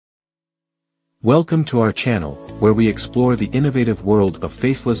Welcome to our channel, where we explore the innovative world of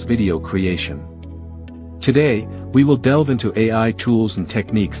faceless video creation. Today, we will delve into AI tools and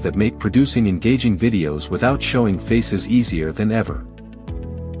techniques that make producing engaging videos without showing faces easier than ever.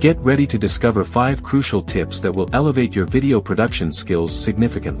 Get ready to discover 5 crucial tips that will elevate your video production skills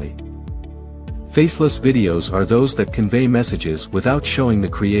significantly. Faceless videos are those that convey messages without showing the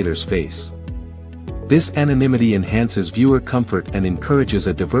creator's face. This anonymity enhances viewer comfort and encourages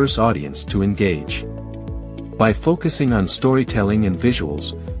a diverse audience to engage. By focusing on storytelling and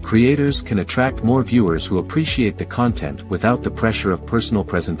visuals, creators can attract more viewers who appreciate the content without the pressure of personal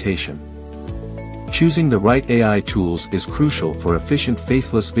presentation. Choosing the right AI tools is crucial for efficient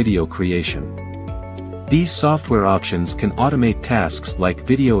faceless video creation. These software options can automate tasks like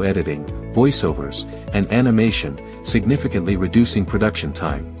video editing, voiceovers, and animation, significantly reducing production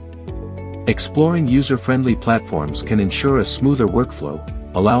time. Exploring user-friendly platforms can ensure a smoother workflow,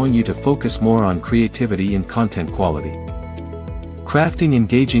 allowing you to focus more on creativity and content quality. Crafting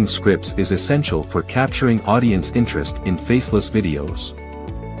engaging scripts is essential for capturing audience interest in faceless videos.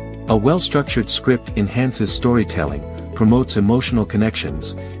 A well-structured script enhances storytelling, promotes emotional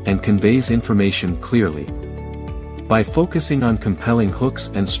connections, and conveys information clearly. By focusing on compelling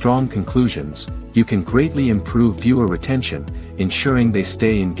hooks and strong conclusions, you can greatly improve viewer retention, ensuring they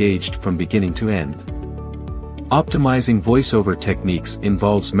stay engaged from beginning to end. Optimizing voiceover techniques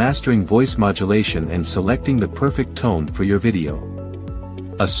involves mastering voice modulation and selecting the perfect tone for your video.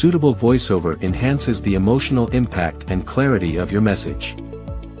 A suitable voiceover enhances the emotional impact and clarity of your message.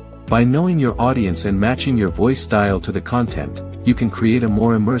 By knowing your audience and matching your voice style to the content, you can create a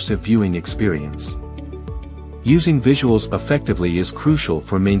more immersive viewing experience. Using visuals effectively is crucial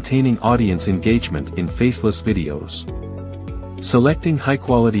for maintaining audience engagement in faceless videos. Selecting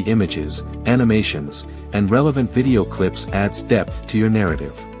high-quality images, animations, and relevant video clips adds depth to your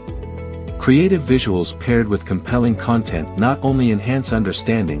narrative. Creative visuals paired with compelling content not only enhance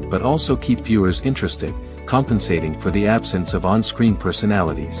understanding but also keep viewers interested, compensating for the absence of on-screen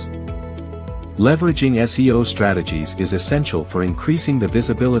personalities. Leveraging SEO strategies is essential for increasing the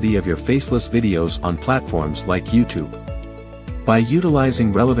visibility of your faceless videos on platforms like YouTube. By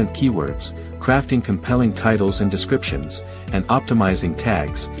utilizing relevant keywords, crafting compelling titles and descriptions, and optimizing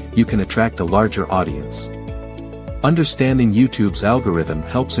tags, you can attract a larger audience. Understanding YouTube's algorithm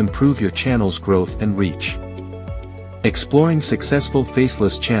helps improve your channel's growth and reach. Exploring successful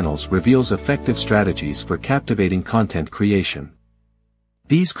faceless channels reveals effective strategies for captivating content creation.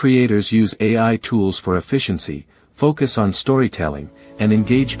 These creators use AI tools for efficiency, focus on storytelling, and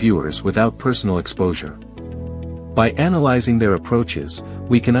engage viewers without personal exposure. By analyzing their approaches,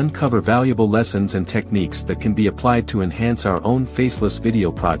 we can uncover valuable lessons and techniques that can be applied to enhance our own faceless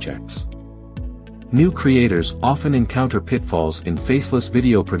video projects. New creators often encounter pitfalls in faceless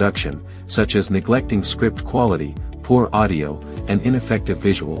video production, such as neglecting script quality, poor audio, and ineffective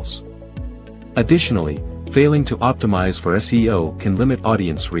visuals. Additionally, failing to optimize for SEO can limit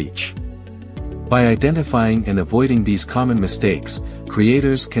audience reach. By identifying and avoiding these common mistakes,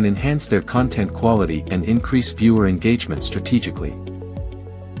 creators can enhance their content quality and increase viewer engagement strategically.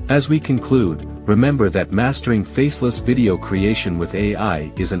 As we conclude, remember that mastering faceless video creation with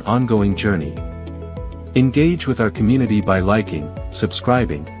AI is an ongoing journey. Engage with our community by liking,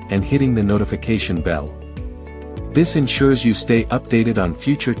 subscribing, and hitting the notification bell. This ensures you stay updated on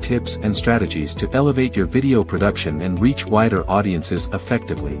future tips and strategies to elevate your video production and reach wider audiences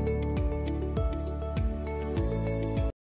effectively.